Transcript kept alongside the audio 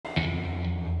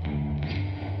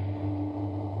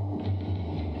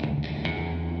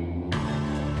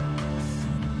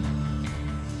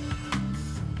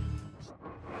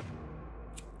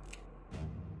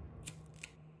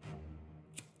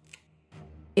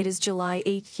It is July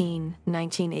 18,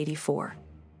 1984.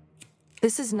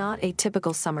 This is not a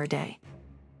typical summer day.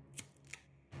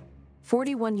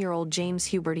 41-year-old James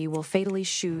Huberty will fatally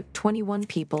shoot 21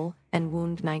 people and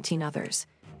wound 19 others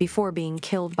before being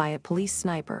killed by a police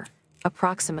sniper,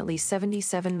 approximately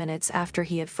 77 minutes after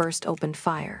he had first opened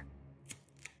fire.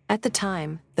 At the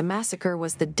time, the massacre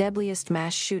was the deadliest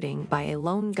mass shooting by a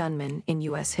lone gunman in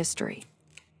U.S. history.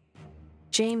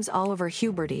 James Oliver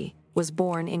Huberty was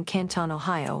born in Canton,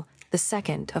 Ohio, the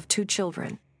second of two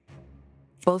children.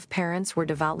 Both parents were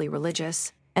devoutly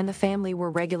religious, and the family were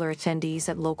regular attendees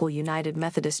at local United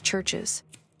Methodist churches.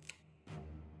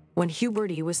 When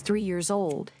Huberty was 3 years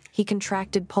old, he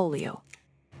contracted polio.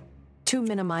 To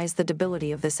minimize the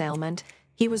debility of this ailment,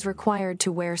 he was required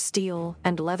to wear steel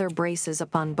and leather braces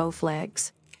upon both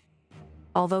legs.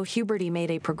 Although Huberty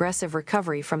made a progressive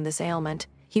recovery from this ailment,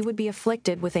 he would be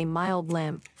afflicted with a mild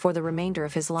limp for the remainder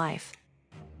of his life.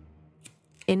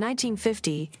 In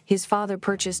 1950, his father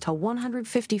purchased a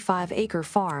 155-acre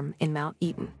farm in Mount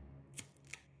Eaton.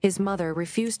 His mother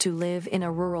refused to live in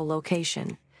a rural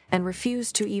location and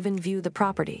refused to even view the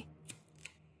property.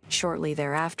 Shortly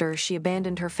thereafter, she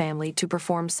abandoned her family to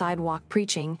perform sidewalk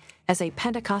preaching as a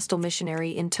Pentecostal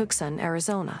missionary in Tucson,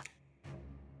 Arizona.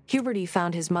 Huberty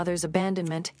found his mother's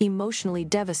abandonment emotionally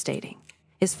devastating.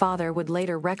 His father would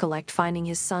later recollect finding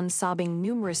his son sobbing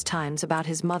numerous times about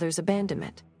his mother's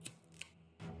abandonment.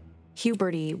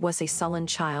 Huberty was a sullen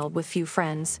child with few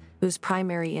friends, whose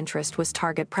primary interest was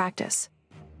target practice.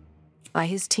 By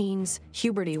his teens,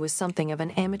 Huberty was something of an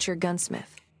amateur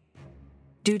gunsmith.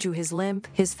 Due to his limp,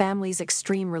 his family's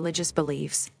extreme religious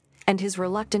beliefs, and his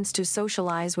reluctance to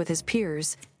socialize with his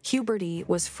peers, Huberty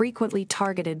was frequently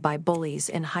targeted by bullies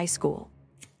in high school.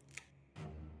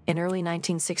 In early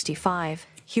 1965,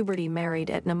 Huberty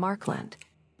married Etna Markland.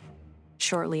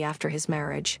 Shortly after his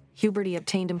marriage, Huberty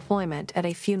obtained employment at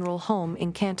a funeral home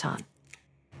in Canton.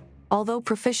 Although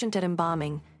proficient at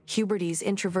embalming, Huberty's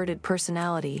introverted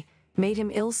personality made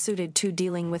him ill-suited to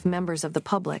dealing with members of the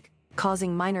public,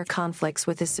 causing minor conflicts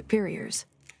with his superiors.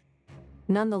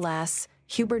 Nonetheless,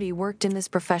 Huberty worked in this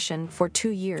profession for 2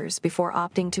 years before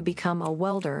opting to become a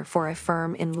welder for a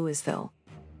firm in Louisville.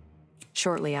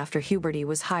 Shortly after Huberty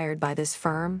was hired by this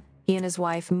firm, he and his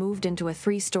wife moved into a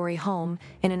 3-story home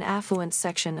in an affluent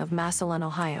section of Massillon,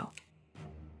 Ohio.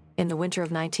 In the winter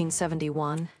of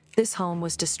 1971, this home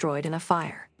was destroyed in a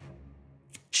fire.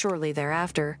 Shortly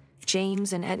thereafter,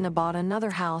 James and Etna bought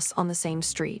another house on the same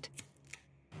street.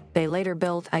 They later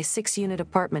built a 6-unit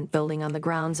apartment building on the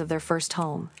grounds of their first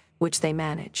home, which they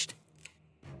managed.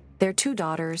 Their 2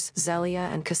 daughters, Zelia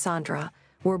and Cassandra,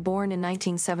 were born in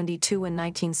 1972 and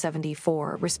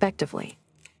 1974, respectively.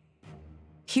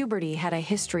 Huberty had a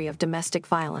history of domestic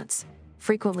violence,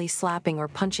 frequently slapping or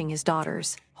punching his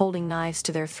daughters, holding knives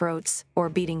to their throats, or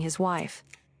beating his wife.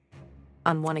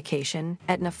 On one occasion,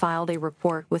 Etna filed a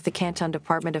report with the Canton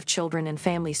Department of Children and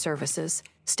Family Services,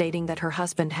 stating that her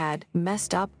husband had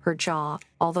messed up her jaw.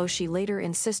 Although she later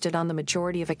insisted on the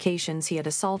majority of occasions he had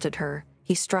assaulted her,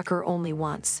 he struck her only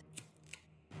once.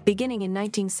 Beginning in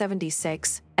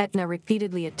 1976, Etna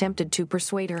repeatedly attempted to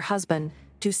persuade her husband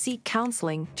to seek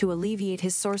counseling to alleviate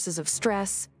his sources of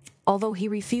stress, although he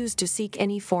refused to seek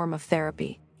any form of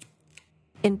therapy.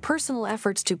 In personal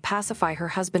efforts to pacify her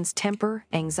husband's temper,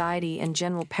 anxiety, and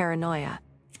general paranoia,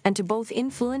 and to both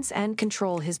influence and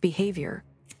control his behavior,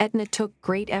 Etna took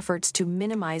great efforts to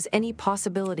minimize any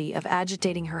possibility of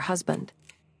agitating her husband.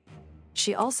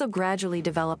 She also gradually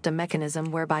developed a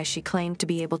mechanism whereby she claimed to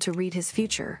be able to read his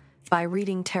future by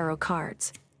reading tarot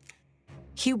cards.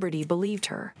 Huberty believed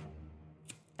her.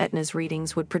 Etna's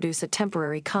readings would produce a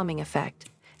temporary calming effect,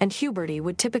 and Huberty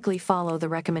would typically follow the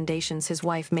recommendations his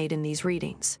wife made in these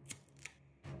readings.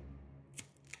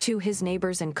 To his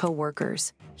neighbors and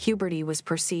co-workers, Huberty was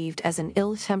perceived as an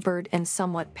ill-tempered and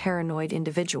somewhat paranoid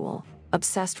individual,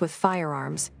 obsessed with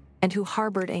firearms, and who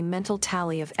harbored a mental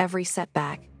tally of every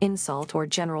setback, insult, or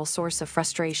general source of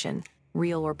frustration,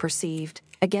 real or perceived,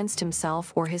 against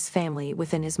himself or his family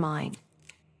within his mind.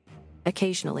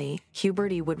 Occasionally,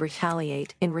 Huberty would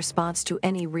retaliate in response to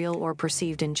any real or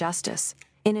perceived injustice,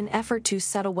 in an effort to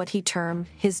settle what he termed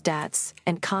his debts,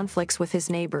 and conflicts with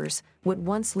his neighbors would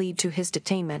once lead to his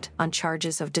detainment on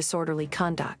charges of disorderly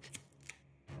conduct.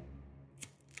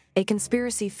 A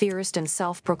conspiracy theorist and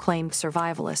self-proclaimed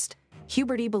survivalist,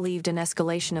 Huberty believed an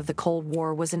escalation of the Cold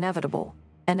War was inevitable,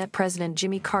 and that President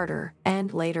Jimmy Carter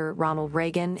and later Ronald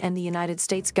Reagan and the United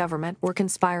States government were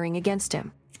conspiring against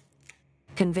him.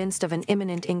 Convinced of an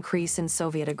imminent increase in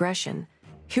Soviet aggression,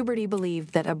 Huberty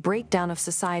believed that a breakdown of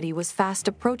society was fast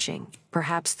approaching,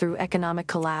 perhaps through economic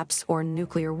collapse or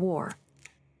nuclear war.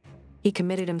 He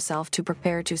committed himself to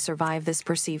prepare to survive this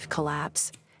perceived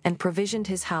collapse, and provisioned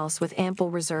his house with ample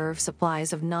reserve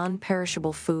supplies of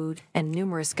non-perishable food and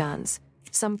numerous guns,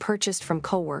 some purchased from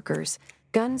co-workers,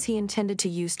 guns he intended to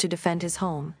use to defend his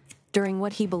home during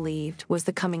what he believed was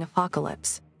the coming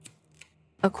apocalypse.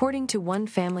 According to one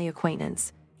family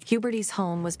acquaintance, Huberty's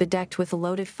home was bedecked with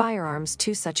loaded firearms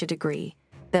to such a degree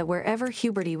that wherever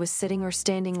Huberty was sitting or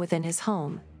standing within his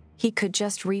home, he could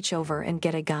just reach over and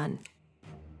get a gun.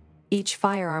 Each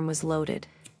firearm was loaded,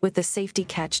 with the safety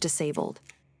catch disabled.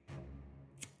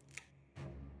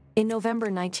 In November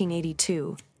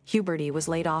 1982, Huberty was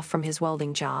laid off from his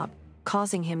welding job,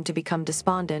 causing him to become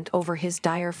despondent over his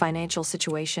dire financial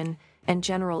situation and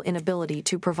general inability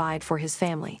to provide for his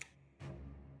family.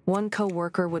 One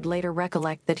co-worker would later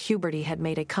recollect that Huberty had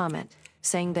made a comment,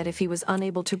 saying that if he was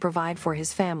unable to provide for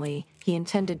his family, he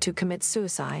intended to commit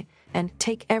suicide and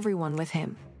take everyone with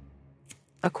him.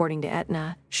 According to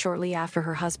Etna, shortly after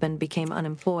her husband became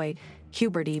unemployed,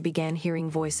 Huberty began hearing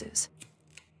voices.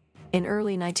 In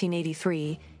early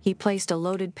 1983, he placed a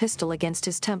loaded pistol against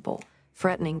his temple,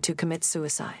 threatening to commit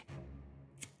suicide.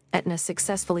 Etna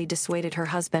successfully dissuaded her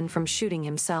husband from shooting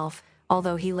himself,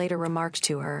 although he later remarked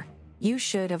to her, "You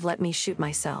should have let me shoot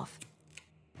myself."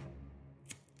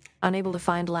 Unable to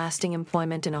find lasting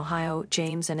employment in Ohio,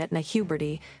 James and Etna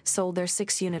Huberty sold their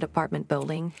 6-unit apartment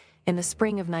building in the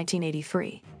spring of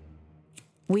 1983.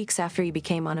 Weeks after he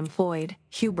became unemployed,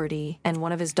 Huberty and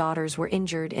one of his daughters were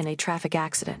injured in a traffic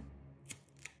accident.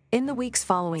 In the weeks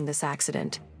following this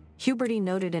accident, Huberty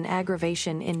noted an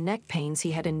aggravation in neck pains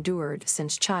he had endured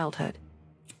since childhood.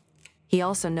 He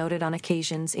also noted on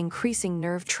occasions increasing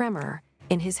nerve tremor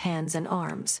in his hands and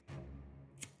arms.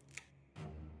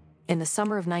 In the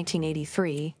summer of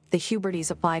 1983, the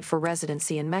Hubertys applied for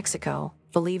residency in Mexico,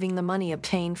 believing the money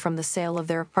obtained from the sale of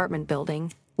their apartment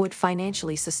building would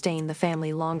financially sustain the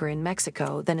family longer in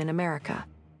Mexico than in America.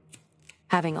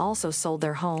 Having also sold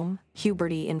their home,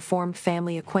 Huberty informed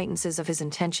family acquaintances of his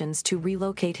intentions to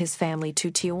relocate his family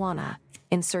to Tijuana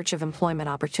in search of employment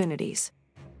opportunities.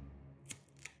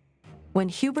 When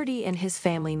Huberty and his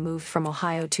family moved from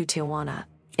Ohio to Tijuana,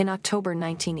 in October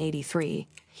 1983,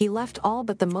 he left all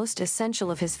but the most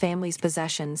essential of his family's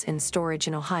possessions in storage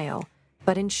in Ohio,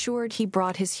 but ensured he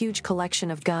brought his huge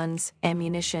collection of guns,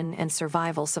 ammunition, and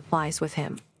survival supplies with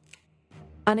him.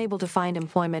 Unable to find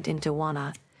employment in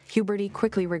Tijuana, Huberty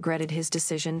quickly regretted his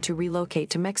decision to relocate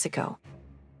to Mexico.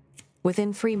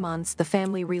 Within 3 months, the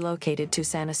family relocated to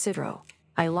San Ysidro,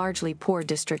 a largely poor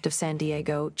district of San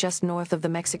Diego just north of the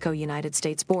Mexico-United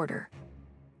States border.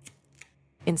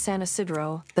 In San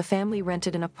Ysidro, the family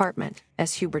rented an apartment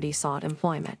as Huberty sought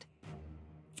employment.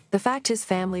 The fact his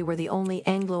family were the only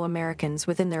Anglo-Americans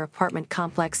within their apartment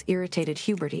complex irritated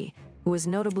Huberty, who was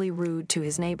notably rude to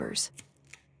his neighbors.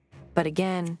 But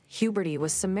again, Huberty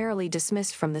was summarily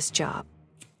dismissed from this job.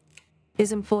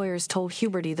 His employers told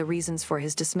Huberty the reasons for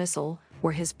his dismissal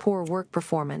were his poor work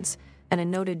performance and a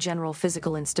noted general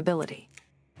physical instability.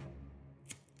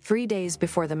 3 days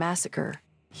before the massacre,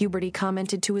 Huberty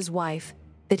commented to his wife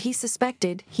that he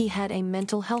suspected he had a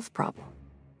mental health problem.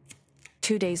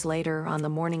 2 days later, on the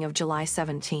morning of July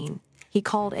 17, he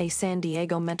called a San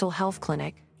Diego mental health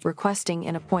clinic requesting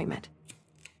an appointment.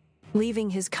 Leaving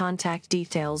his contact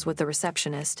details with the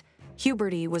receptionist,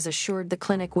 Huberty was assured the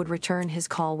clinic would return his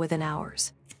call within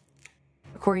hours.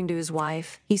 According to his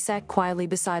wife, he sat quietly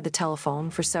beside the telephone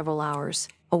for several hours,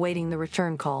 awaiting the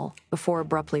return call, before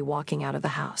abruptly walking out of the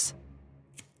house.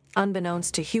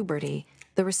 Unbeknownst to Huberty,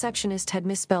 the receptionist had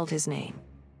misspelled his name.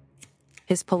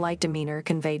 His polite demeanor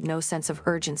conveyed no sense of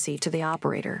urgency to the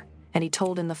operator, and he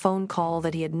told in the phone call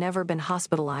that he had never been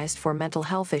hospitalized for mental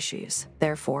health issues.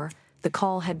 Therefore, the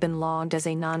call had been logged as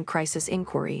a non-crisis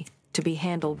inquiry to be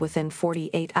handled within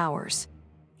 48 hours.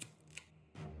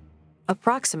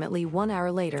 Approximately 1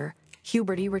 hour later,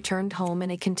 Huberty returned home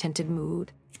in a contented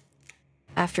mood.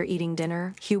 After eating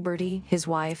dinner, Huberty, his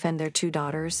wife, and their 2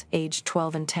 daughters, aged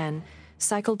 12 and 10,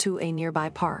 cycled to a nearby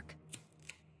park.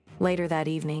 Later that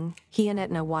evening, he and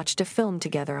Etna watched a film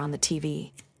together on the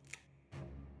TV.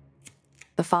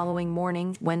 The following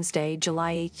morning, Wednesday,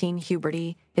 July 18,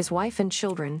 Huberty, his wife and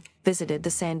children, visited the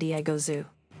San Diego Zoo.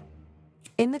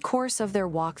 In the course of their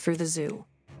walk through the zoo,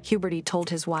 Huberty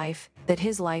told his wife that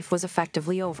his life was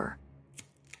effectively over.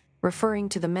 Referring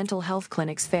to the mental health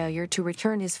clinic's failure to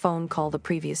return his phone call the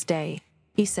previous day,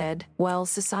 he said, "Well,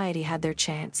 society had their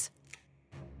chance."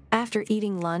 After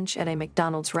eating lunch at a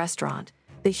McDonald's restaurant,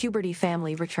 the Huberty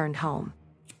family returned home.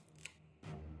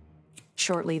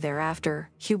 Shortly thereafter,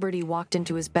 Huberty walked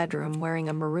into his bedroom wearing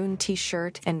a maroon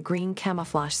t-shirt and green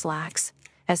camouflage slacks,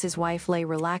 as his wife lay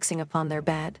relaxing upon their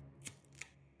bed.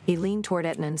 He leaned toward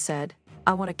Etna and said,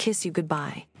 "I want to kiss you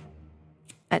goodbye."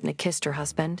 Etna kissed her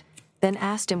husband, then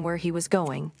asked him where he was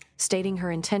going, stating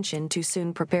her intention to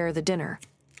soon prepare the dinner.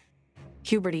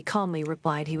 Huberty calmly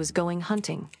replied he was going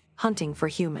hunting for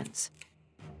humans.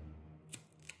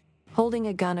 Holding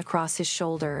a gun across his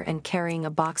shoulder and carrying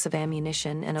a box of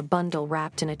ammunition and a bundle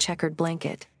wrapped in a checkered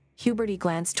blanket, Huberty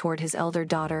glanced toward his elder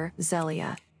daughter,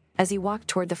 Zelia, as he walked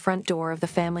toward the front door of the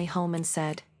family home and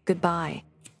said, "Goodbye.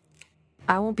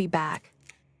 I won't be back."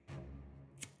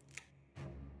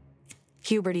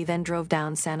 Huberty then drove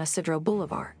down San Ysidro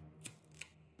Boulevard.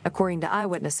 According to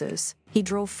eyewitnesses, he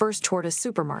drove first toward a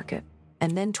supermarket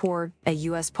and then toward a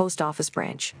U.S. Post Office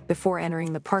branch before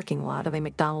entering the parking lot of a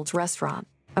McDonald's restaurant,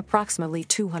 approximately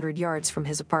 200 yards from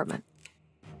his apartment.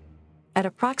 At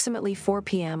approximately 4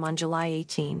 p.m. on July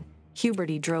 18,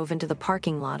 Huberty drove into the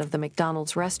parking lot of the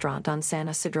McDonald's restaurant on San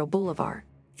Ysidro Boulevard.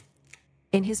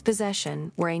 In his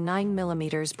possession were a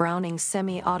 9mm Browning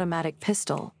semi-automatic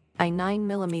pistol, a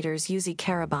 9mm Uzi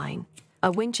carabine,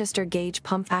 a Winchester gauge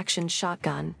pump-action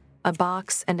shotgun, a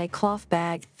box and a cloth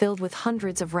bag filled with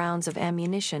hundreds of rounds of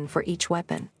ammunition for each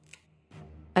weapon.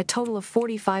 A total of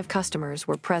 45 customers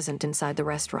were present inside the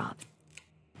restaurant.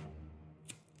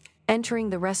 Entering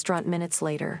the restaurant minutes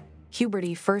later,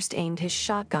 Huberty first aimed his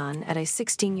shotgun at a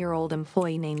 16-year-old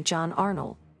employee named John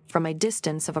Arnold from a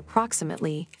distance of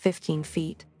approximately 15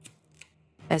 feet.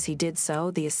 As he did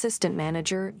so, the assistant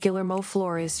manager, Guillermo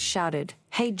Flores, shouted,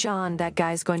 "Hey John, that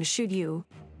guy's going to shoot you."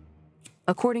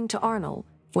 According to Arnold,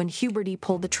 when Huberty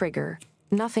pulled the trigger,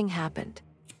 nothing happened.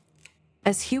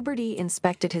 As Huberty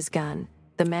inspected his gun,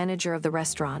 the manager of the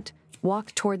restaurant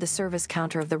walked toward the service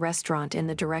counter of the restaurant in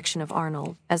the direction of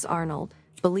Arnold, as Arnold,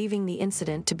 believing the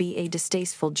incident to be a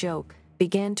distasteful joke,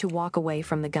 began to walk away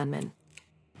from the gunman.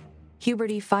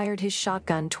 Huberty fired his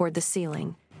shotgun toward the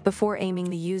ceiling before aiming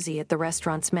the Uzi at the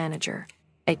restaurant's manager,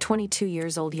 a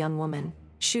 22-year-old young woman,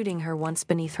 shooting her once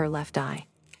beneath her left eye.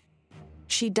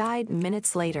 She died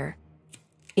minutes later.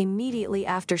 Immediately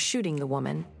after shooting the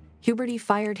woman, Huberty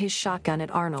fired his shotgun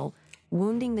at Arnold,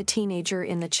 wounding the teenager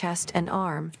in the chest and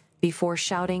arm, before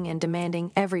shouting and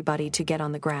demanding everybody to get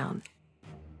on the ground.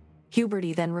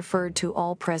 Huberty then referred to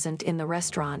all present in the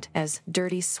restaurant as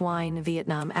 "dirty swine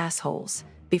Vietnam assholes,"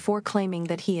 before claiming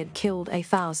that he had killed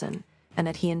 1,000 and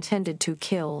that he intended to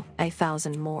kill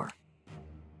 1,000 more.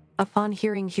 Upon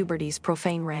hearing Huberty's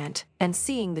profane rant and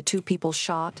seeing the two people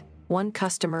shot, one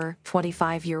customer,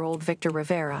 25-year-old Victor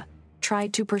Rivera,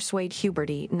 tried to persuade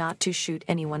Huberty not to shoot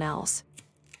anyone else.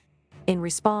 In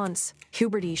response,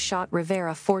 Huberty shot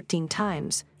Rivera 14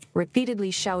 times,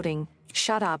 repeatedly shouting,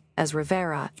 "Shut up," as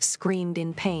Rivera screamed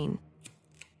in pain.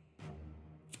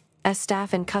 As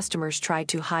staff and customers tried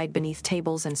to hide beneath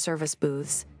tables and service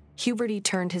booths, Huberty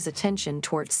turned his attention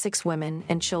towards 6 women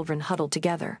and children huddled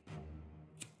together.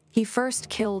 He first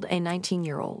killed a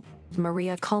 19-year-old,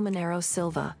 Maria Colmenero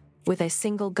Silva, with a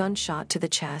single gunshot to the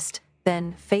chest,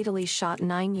 then fatally shot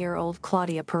 9-year-old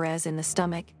Claudia Perez in the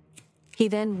stomach. He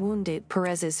then wounded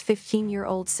Perez's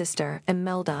 15-year-old sister,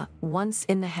 Imelda, once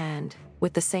in the hand,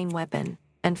 with the same weapon,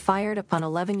 and fired upon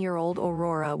 11-year-old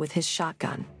Aurora with his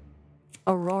shotgun.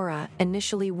 Aurora,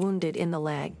 initially wounded in the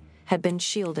leg, had been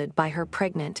shielded by her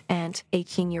pregnant aunt,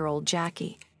 18-year-old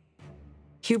Jackie.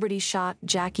 Huberty shot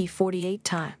Jackie 48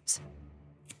 times.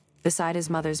 Beside his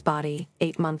mother's body,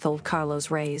 8-month-old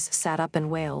Carlos Reyes sat up and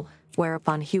wailed,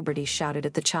 whereupon Huberty shouted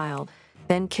at the child,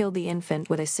 then killed the infant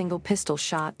with a single pistol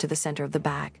shot to the center of the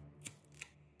back.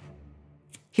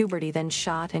 Huberty then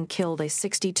shot and killed a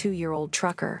 62-year-old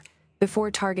trucker, before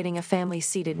targeting a family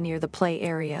seated near the play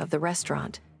area of the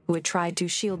restaurant, who had tried to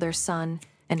shield their son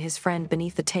and his friend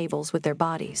beneath the tables with their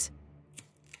bodies.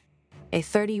 A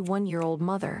 31-year-old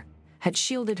mother had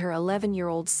shielded her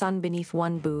 11-year-old son beneath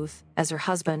one booth, as her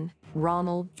husband,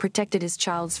 Ronald, protected his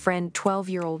child's friend,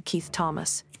 12-year-old Keith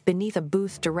Thomas, beneath a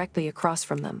booth directly across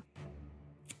from them.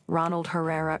 Ronald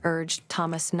Herrera urged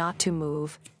Thomas not to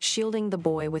move, shielding the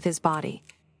boy with his body.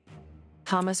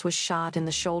 Thomas was shot in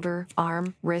the shoulder,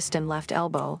 arm, wrist, and left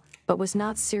elbow, but was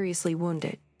not seriously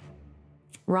wounded.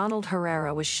 Ronald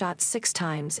Herrera was shot 6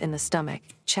 times in the stomach,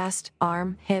 chest,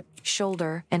 arm, hip,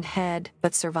 shoulder, and head,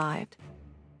 but survived.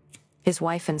 His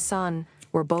wife and son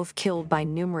were both killed by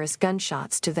numerous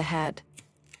gunshots to the head.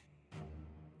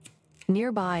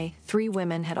 Nearby, 3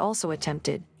 women had also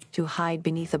attempted to hide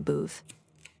beneath a booth.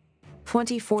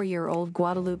 24-year-old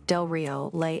Guadalupe Del Rio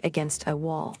lay against a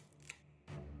wall.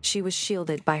 She was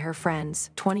shielded by her friends,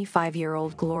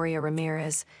 25-year-old Gloria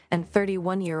Ramirez and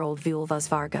 31-year-old Vilvas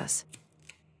Vargas.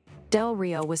 Del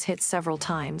Rio was hit several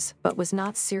times, but was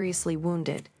not seriously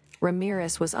wounded.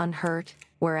 Ramirez was unhurt,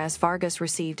 whereas Vargas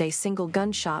received a single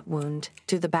gunshot wound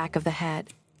to the back of the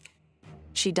head.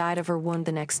 She died of her wound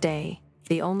the next day,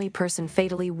 the only person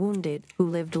fatally wounded who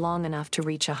lived long enough to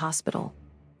reach a hospital.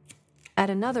 At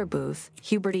another booth,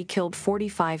 Huberty killed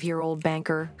 45-year-old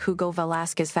banker Hugo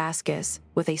Velázquez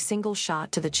with a single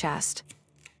shot to the chest.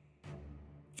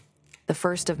 The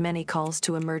first of many calls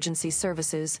to emergency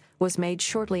services was made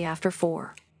shortly after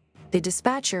 4. The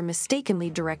dispatcher mistakenly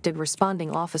directed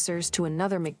responding officers to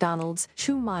another McDonald's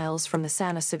 2 miles from the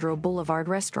San Ysidro Boulevard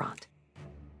restaurant.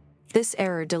 This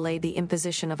error delayed the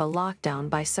imposition of a lockdown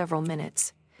by several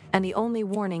minutes, and the only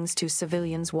warnings to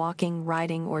civilians walking,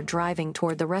 riding, or driving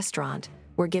toward the restaurant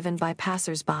were given by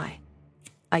passers-by.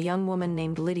 A young woman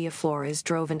named Lydia Flores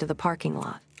drove into the parking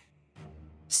lot.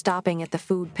 Stopping at the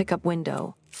food pickup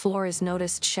window, Flores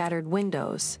noticed shattered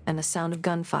windows and the sound of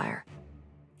gunfire.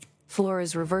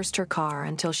 Flores reversed her car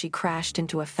until she crashed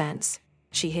into a fence.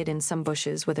 She hid in some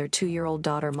bushes with her 2-year-old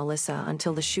daughter Melissa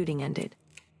until the shooting ended.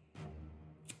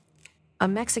 A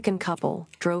Mexican couple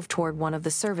drove toward one of the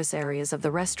service areas of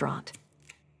the restaurant.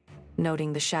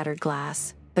 Noting the shattered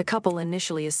glass, the couple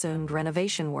initially assumed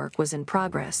renovation work was in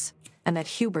progress and that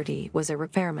Huberty was a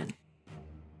repairman.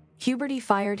 Huberty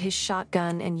fired his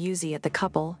shotgun and Uzi at the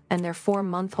couple and their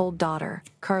 4-month-old daughter,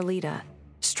 Carlita,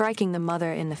 striking the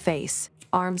mother in the face,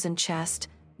 arms and chest,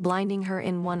 blinding her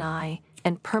in one eye,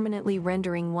 and permanently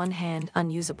rendering one hand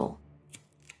unusable.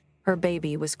 Her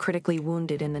baby was critically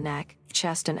wounded in the neck,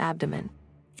 chest, and abdomen.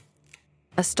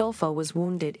 Astolfo was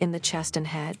wounded in the chest and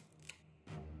head.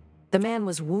 The man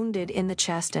was wounded in the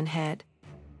chest and head.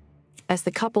 As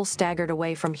the couple staggered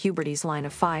away from Huberty's line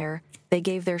of fire, they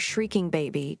gave their shrieking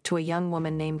baby to a young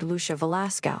woman named Lucia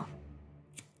Velasco.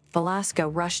 Velasco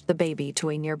rushed the baby to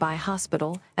a nearby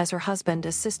hospital as her husband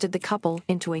assisted the couple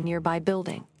into a nearby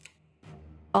building.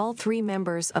 All 3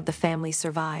 members of the family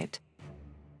survived.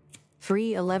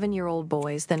 3 11-year-old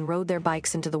boys then rode their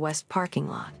bikes into the west parking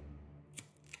lot.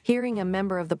 Hearing a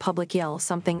member of the public yell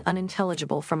something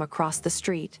unintelligible from across the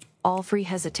street, all 3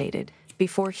 hesitated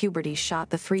before Huberty shot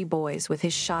the 3 boys with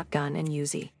his shotgun and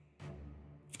Uzi.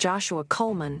 Joshua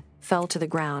Coleman fell to the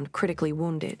ground critically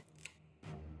wounded.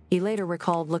 He later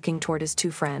recalled looking toward his 2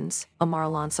 friends, Omar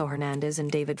Alonso Hernandez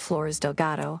and David Flores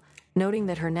Delgado, noting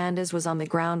that Hernandez was on the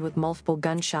ground with multiple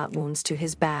gunshot wounds to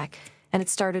his back and had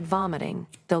started vomiting.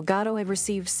 Delgado had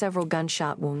received several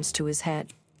gunshot wounds to his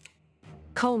head.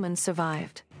 Coleman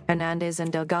survived. Hernandez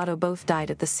and Delgado both died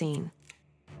at the scene.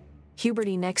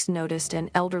 Huberty next noticed an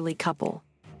elderly couple,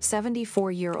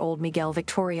 74-year-old Miguel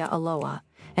Victoria Aloa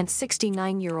and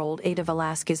 69-year-old Ada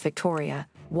Velázquez Victoria,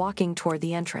 walking toward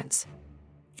the entrance.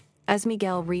 As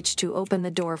Miguel reached to open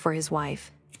the door for his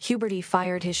wife, Huberty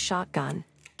fired his shotgun,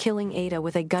 killing Ada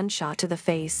with a gunshot to the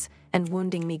face and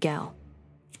wounding Miguel.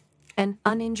 An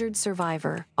uninjured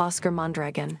survivor, Oscar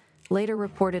Mondragon, later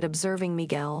reported observing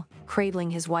Miguel,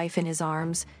 cradling his wife in his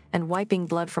arms and wiping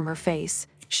blood from her face,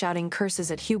 shouting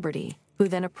curses at Huberty, who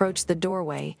then approached the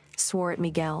doorway, swore at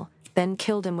Miguel, then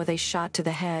killed him with a shot to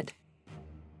the head.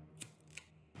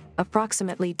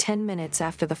 Approximately 10 minutes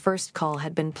after the first call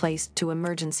had been placed to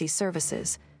emergency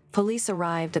services, police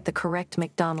arrived at the correct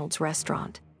McDonald's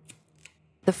restaurant.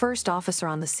 The first officer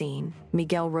on the scene,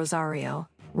 Miguel Rosario,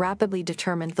 rapidly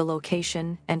determined the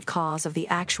location and cause of the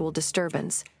actual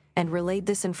disturbance and relayed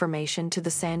this information to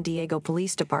the San Diego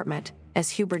Police Department as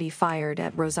Huberty fired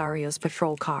at Rosario's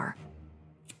patrol car.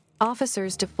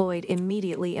 Officers deployed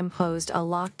immediately imposed a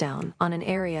lockdown on an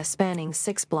area spanning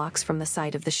 6 blocks from the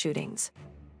site of the shootings.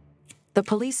 The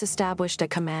police established a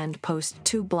command post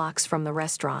 2 blocks from the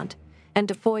restaurant and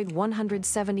deployed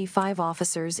 175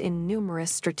 officers in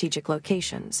numerous strategic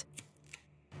locations.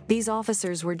 These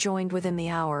officers were joined within the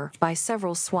hour by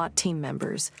several SWAT team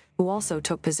members who also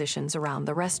took positions around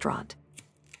the restaurant.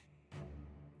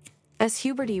 As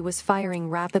Huberty was firing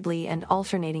rapidly and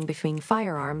alternating between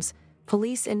firearms,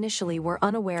 police initially were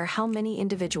unaware how many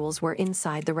individuals were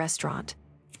inside the restaurant.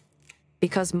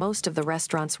 Because most of the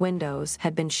restaurant's windows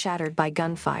had been shattered by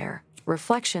gunfire,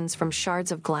 reflections from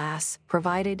shards of glass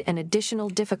provided an additional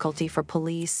difficulty for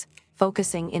police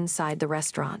focusing inside the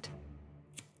restaurant.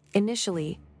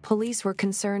 Initially, police were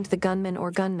concerned the gunman or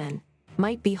gunmen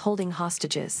might be holding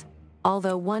hostages,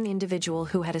 although one individual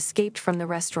who had escaped from the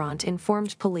restaurant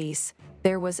informed police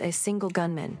there was a single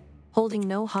gunman, holding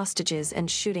no hostages and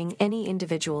shooting any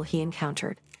individual he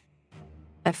encountered.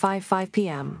 At 5:05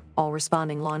 p.m., all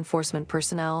responding law enforcement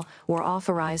personnel were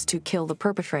authorized to kill the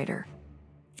perpetrator.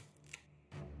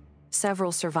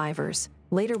 Several survivors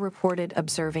later reported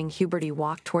observing Huberty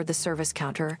walk toward the service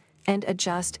counter and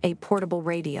adjust a portable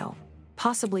radio,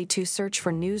 possibly to search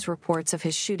for news reports of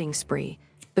his shooting spree,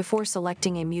 before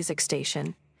selecting a music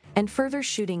station and further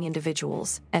shooting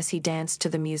individuals as he danced to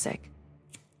the music.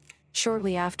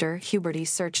 Shortly after, Huberty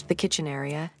searched the kitchen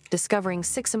area, discovering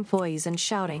 6 employees and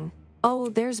shouting, "Oh,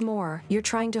 there's more, you're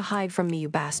trying to hide from me, you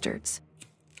bastards."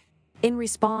 In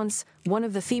response, one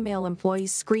of the female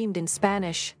employees screamed in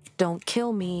Spanish, "Don't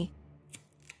kill me.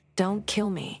 Don't kill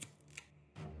me."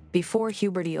 Before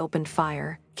Huberty opened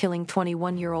fire, killing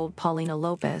 21-year-old Paulina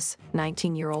Lopez,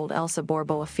 19-year-old Elsa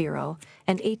Borboa Firo,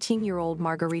 and 18-year-old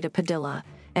Margarita Padilla,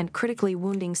 and critically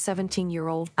wounding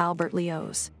 17-year-old Albert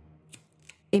Leos.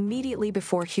 Immediately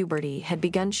before Huberty had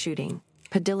begun shooting,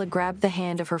 Padilla grabbed the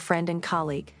hand of her friend and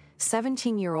colleague,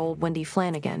 17-year-old Wendy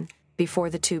Flanagan, before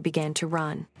the two began to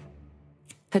run.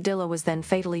 Padilla was then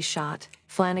fatally shot.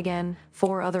 Flanagan,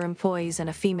 4 other employees and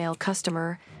a female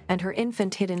customer, and her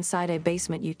infant hid inside a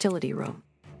basement utility room.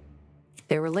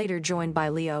 They were later joined by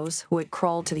Leos, who had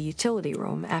crawled to the utility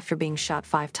room after being shot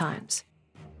 5 times.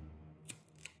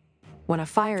 When a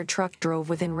fire truck drove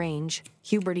within range,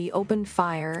 Huberty opened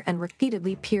fire and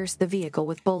repeatedly pierced the vehicle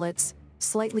with bullets,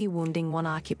 slightly wounding one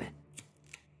occupant.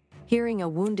 Hearing a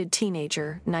wounded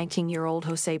teenager, 19-year-old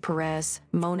Jose Perez,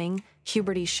 moaning,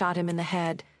 Huberty shot him in the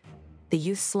head. The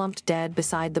youth slumped dead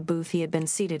beside the booth he had been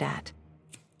seated at.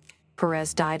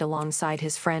 Perez died alongside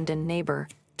his friend and neighbor,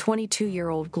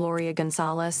 22-year-old Gloria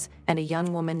Gonzalez, and a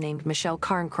young woman named Michelle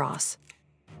Carncross.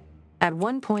 At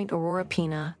one point, Aurora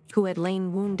Pina, who had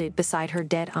lain wounded beside her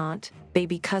dead aunt,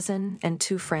 baby cousin, and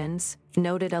 2 friends,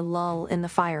 noted a lull in the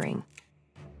firing.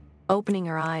 Opening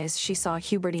her eyes, she saw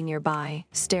Huberty nearby,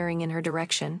 staring in her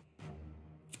direction.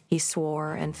 He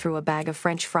swore and threw a bag of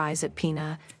French fries at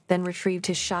Pina, then retrieved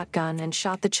his shotgun and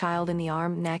shot the child in the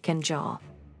arm, neck, and jaw.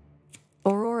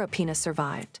 Aurora Pina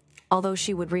survived, although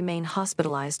she would remain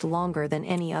hospitalized longer than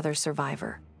any other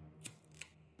survivor.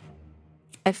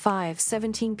 At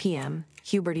 5:17 p.m.,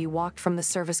 Huberty walked from the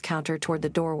service counter toward the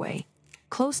doorway,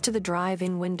 close to the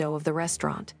drive-in window of the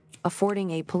restaurant,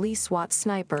 affording a police SWAT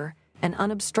sniper an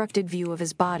unobstructed view of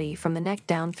his body from the neck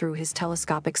down through his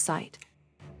telescopic sight.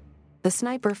 The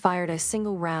sniper fired a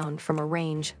single round from a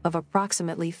range of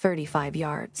approximately 35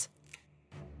 yards.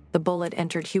 The bullet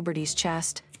entered Huberty's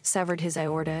chest, severed his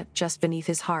aorta just beneath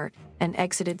his heart, and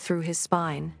exited through his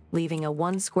spine, leaving a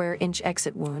 1 square inch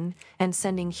exit wound and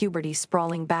sending Huberty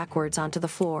sprawling backwards onto the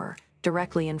floor,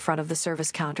 directly in front of the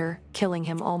service counter, killing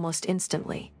him almost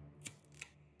instantly.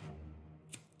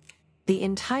 The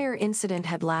entire incident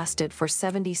had lasted for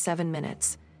 77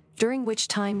 minutes, during which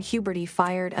time Huberty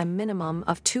fired a minimum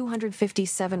of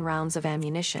 257 rounds of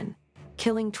ammunition,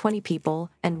 killing 20 people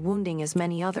and wounding as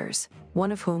many others,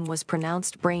 one of whom was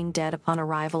pronounced brain dead upon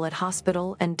arrival at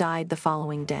hospital and died the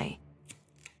following day.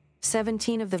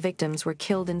 17 of the victims were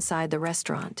killed inside the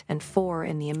restaurant and 4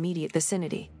 in the immediate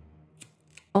vicinity.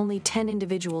 Only 10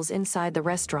 individuals inside the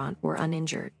restaurant were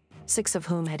uninjured, 6 of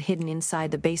whom had hidden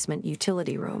inside the basement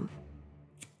utility room.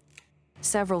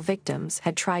 Several victims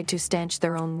had tried to stanch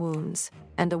their own wounds,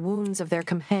 and the wounds of their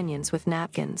companions with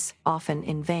napkins, often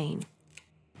in vain.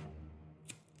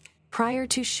 Prior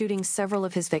to shooting several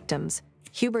of his victims,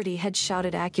 Huberty had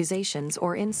shouted accusations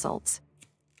or insults.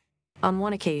 On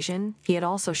one occasion, he had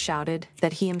also shouted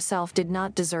that he himself did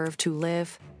not deserve to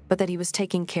live, but that he was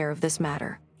taking care of this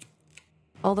matter.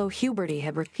 Although Huberty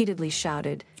had repeatedly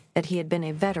shouted that he had been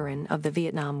a veteran of the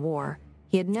Vietnam War,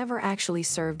 he had never actually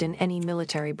served in any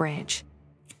military branch.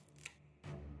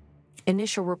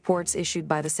 Initial reports issued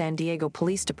by the San Diego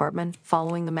Police Department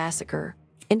following the massacre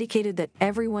indicated that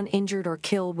everyone injured or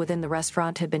killed within the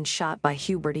restaurant had been shot by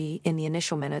Huberty in the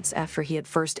initial minutes after he had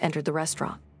first entered the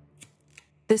restaurant.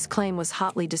 This claim was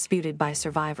hotly disputed by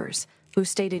survivors, who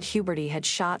stated Huberty had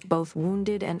shot both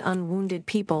wounded and unwounded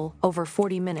people over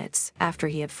 40 minutes after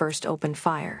he had first opened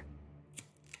fire.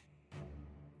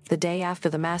 The day after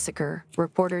the massacre,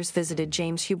 reporters visited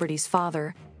James Huberty's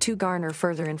father to garner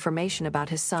further information about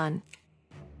his son.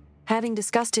 Having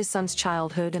discussed his son's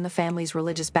childhood and the family's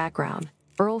religious background,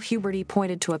 Earl Huberty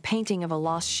pointed to a painting of a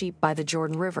lost sheep by the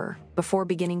Jordan River before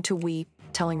beginning to weep,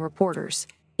 telling reporters,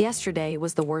 "Yesterday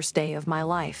was the worst day of my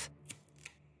life.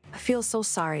 I feel so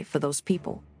sorry for those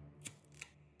people."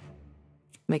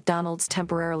 McDonald's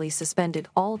temporarily suspended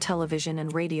all television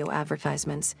and radio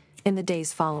advertisements in the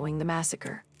days following the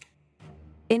massacre.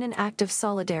 In an act of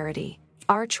solidarity,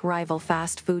 arch-rival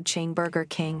fast food chain Burger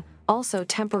King also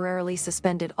temporarily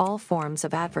suspended all forms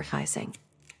of advertising.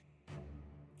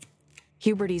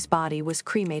 Huberty's body was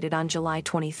cremated on July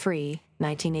 23,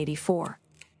 1984.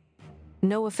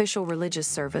 No official religious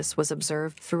service was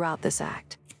observed throughout this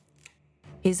act.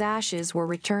 His ashes were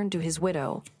returned to his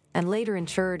widow and later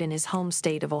interred in his home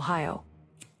state of Ohio.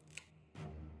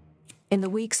 In the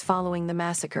weeks following the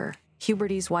massacre,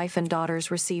 Huberty's wife and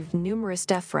daughters received numerous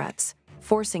death threats,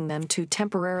 forcing them to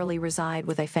temporarily reside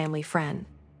with a family friend.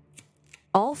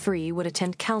 All three would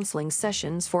attend counseling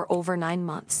sessions for over 9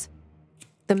 months.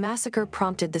 The massacre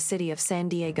prompted the city of San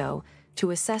Diego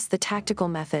to assess the tactical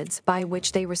methods by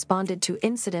which they responded to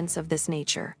incidents of this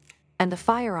nature, and the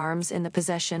firearms in the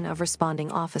possession of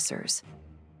responding officers.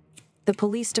 The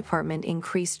police department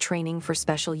increased training for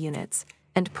special units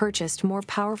and purchased more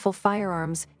powerful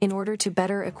firearms in order to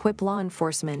better equip law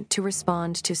enforcement to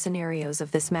respond to scenarios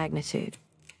of this magnitude.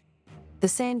 The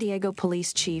San Diego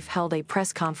police chief held a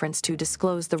press conference to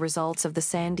disclose the results of the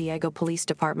San Diego Police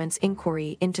Department's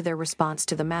inquiry into their response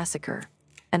to the massacre,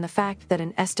 and the fact that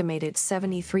an estimated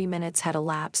 73 minutes had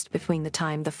elapsed between the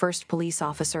time the first police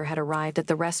officer had arrived at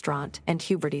the restaurant and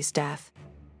Huberty's death.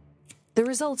 The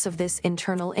results of this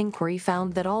internal inquiry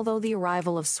found that although the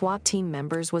arrival of SWAT team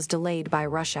members was delayed by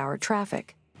rush hour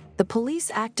traffic, the police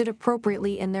acted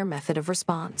appropriately in their method of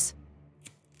response.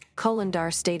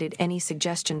 Kolendar stated any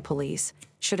suggestion police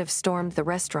should have stormed the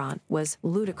restaurant was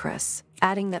ludicrous,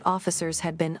 adding that officers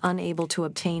had been unable to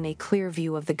obtain a clear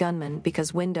view of the gunman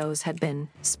because windows had been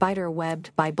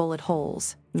spider-webbed by bullet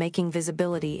holes, making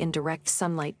visibility in direct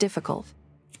sunlight difficult.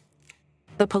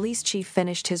 The police chief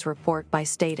finished his report by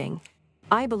stating,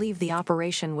 "I believe the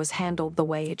operation was handled the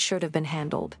way it should have been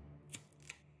handled.